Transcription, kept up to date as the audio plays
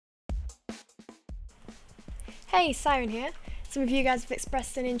Hey, Siren here. Some of you guys have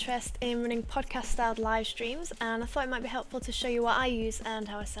expressed an interest in running podcast-styled live streams, and I thought it might be helpful to show you what I use and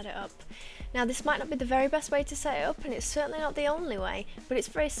how I set it up. Now, this might not be the very best way to set it up, and it's certainly not the only way, but it's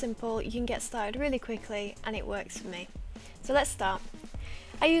very simple, you can get started really quickly, and it works for me. So let's start.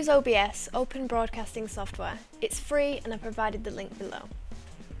 I use OBS, Open Broadcasting Software. It's free, and I provided the link below.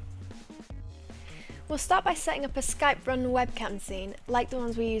 We'll start by setting up a Skype-run webcam scene, like the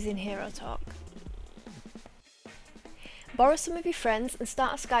ones we use in Hero Talk. Borrow some of your friends and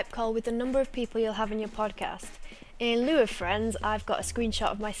start a Skype call with the number of people you'll have in your podcast. In lieu of friends, I've got a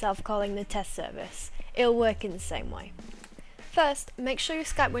screenshot of myself calling the test service. It'll work in the same way. First, make sure your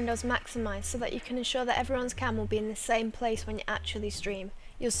Skype window's maximised so that you can ensure that everyone's cam will be in the same place when you actually stream.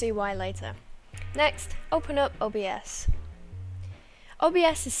 You'll see why later. Next, open up OBS.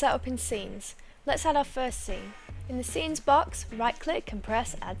 OBS is set up in scenes. Let's add our first scene. In the scenes box, right-click and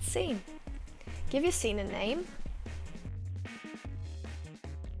press Add Scene. Give your scene a name.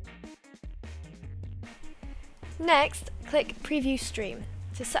 Next, click Preview Stream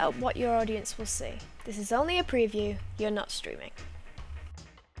to set up what your audience will see. This is only a preview, you're not streaming.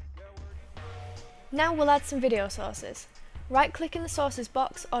 Now we'll add some video sources. Right-click in the sources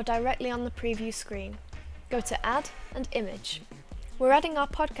box or directly on the preview screen. Go to Add and Image. We're adding our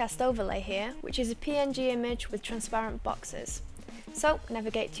podcast overlay here, which is a PNG image with transparent boxes. So,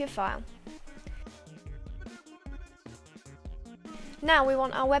 navigate to your file. Now we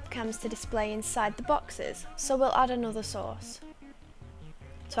want our webcams to display inside the boxes, so we'll add another source.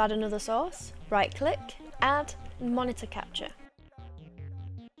 To add another source, right-click, Add, and Monitor Capture.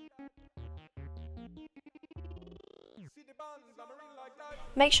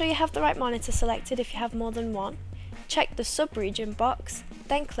 Make sure you have the right monitor selected if you have more than one. Check the sub-region box,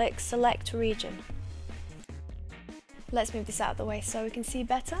 then click Select Region. Let's move this out of the way so we can see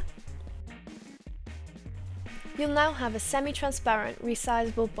better. You'll now have a semi-transparent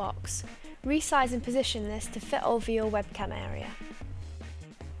resizable box. Resize and position this to fit over your webcam area.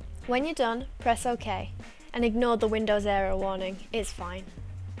 When you're done, press OK, and ignore the Windows error warning, it's fine.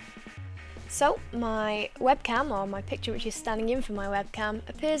 So, my webcam, or my picture which is standing in for my webcam,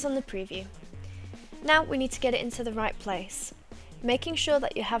 appears on the preview. Now we need to get it into the right place. Making sure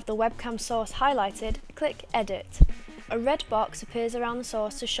that you have the webcam source highlighted, click Edit. A red box appears around the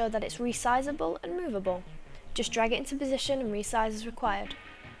source to show that it's resizable and movable. Just drag it into position and resize as required.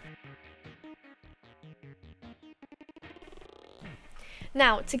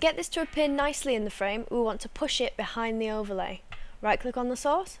 Now, to get this to appear nicely in the frame, we want to push it behind the overlay. Right-click on the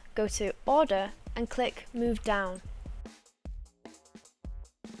source, go to Order, and click Move Down.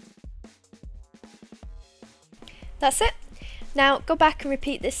 That's it. Now, go back and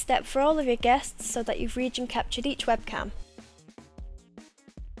repeat this step for all of your guests so that you've region captured each webcam.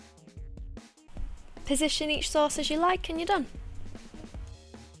 Position each source as you like and you're done.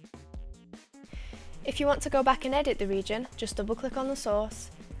 If you want to go back and edit the region, just double click on the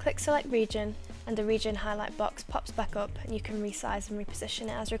source, click Select Region, and the region highlight box pops back up and you can resize and reposition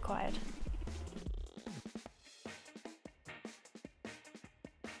it as required.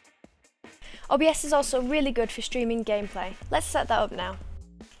 OBS is also really good for streaming gameplay. Let's set that up now.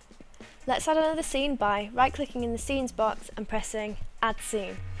 Let's add another scene by right-clicking in the Scenes box and pressing Add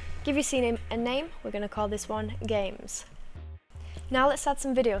Scene. Give your scene a name, we're going to call this one Games. Now let's add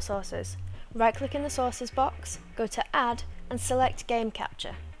some video sources. Right-click in the Sources box, go to Add and select Game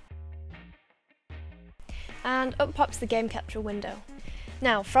Capture. And up pops the Game Capture window.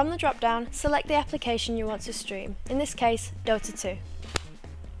 Now from the drop-down, select the application you want to stream, in this case Dota 2.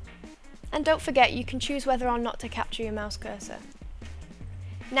 And don't forget you can choose whether or not to capture your mouse cursor.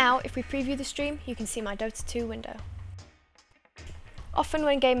 Now if we preview the stream, you can see my Dota 2 window. Often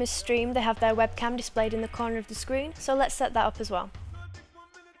when gamers stream, they have their webcam displayed in the corner of the screen, so let's set that up as well.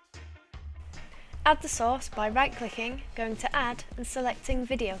 Add the source by right-clicking, going to Add and selecting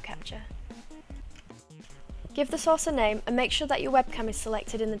Video Capture. Give the source a name and make sure that your webcam is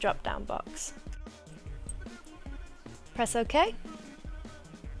selected in the drop-down box. Press OK.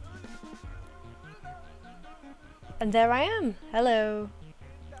 And there I am. Hello.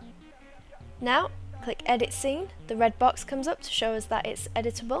 Now, click Edit Scene, the red box comes up to show us that it's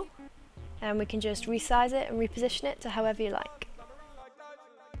editable, and we can just resize it and reposition it to however you like.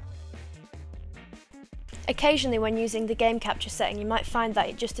 Occasionally when using the game capture setting you might find that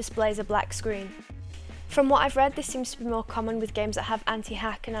it just displays a black screen. From what I've read, this seems to be more common with games that have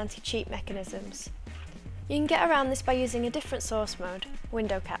anti-hack and anti-cheat mechanisms. You can get around this by using a different source mode,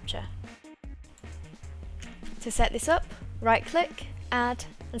 Window Capture. To set this up, right-click, Add,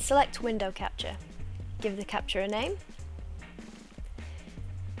 and select Window Capture. Give the capture a name.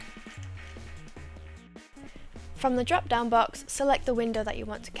 From the drop-down box, select the window that you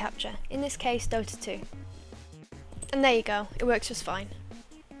want to capture, in this case Dota 2. And there you go, it works just fine.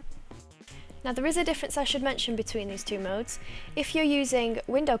 Now there is a difference I should mention between these two modes. If you're using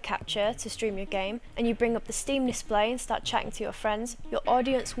window capture to stream your game and you bring up the Steam display and start chatting to your friends, your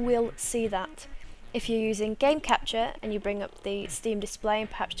audience will see that. If you're using game capture and you bring up the Steam display and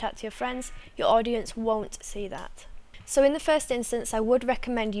perhaps chat to your friends, your audience won't see that. So in the first instance, I would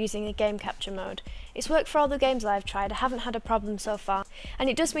recommend using a game capture mode. It's worked for all the games I've tried, I haven't had a problem so far, and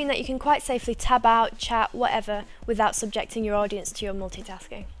it does mean that you can quite safely tab out, chat, whatever, without subjecting your audience to your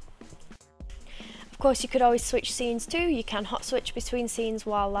multitasking. Of course, you could always switch scenes too. You can hot switch between scenes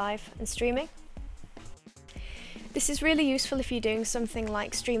while live and streaming. This is really useful if you're doing something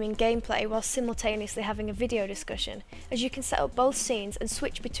like streaming gameplay while simultaneously having a video discussion, as you can set up both scenes and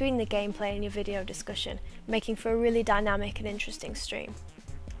switch between the gameplay and your video discussion, making for a really dynamic and interesting stream.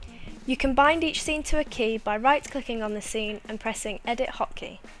 You can bind each scene to a key by right-clicking on the scene and pressing Edit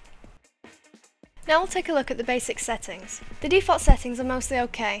Hotkey. Now we'll take a look at the basic settings. The default settings are mostly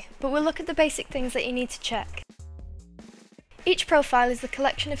okay, but we'll look at the basic things that you need to check. Each profile is the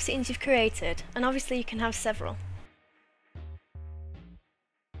collection of scenes you've created, and obviously you can have several.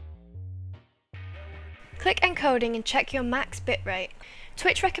 Click Encoding and check your max bitrate.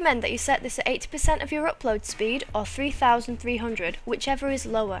 Twitch recommend that you set this at 80% of your upload speed or 3300, whichever is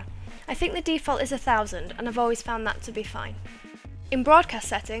lower. I think the default is 1000 and I've always found that to be fine. In broadcast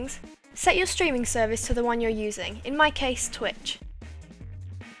settings, set your streaming service to the one you're using, in my case Twitch.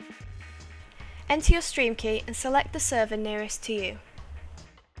 Enter your stream key and select the server nearest to you.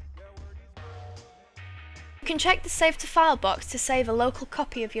 You can check the Save to File box to save a local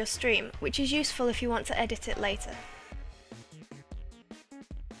copy of your stream, which is useful if you want to edit it later.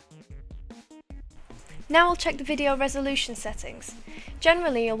 Now we'll check the video resolution settings.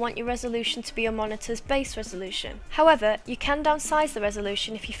 Generally, you'll want your resolution to be your monitor's base resolution. However, you can downsize the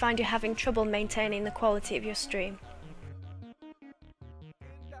resolution if you find you're having trouble maintaining the quality of your stream.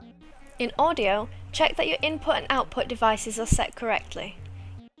 In audio, check that your input and output devices are set correctly.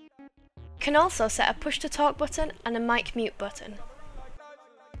 You can also set a push to talk button and a mic mute button.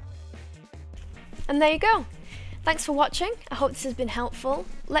 And there you go! Thanks for watching, I hope this has been helpful.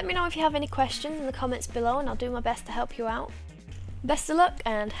 Let me know if you have any questions in the comments below and I'll do my best to help you out. Best of luck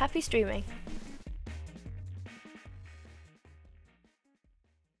and happy streaming!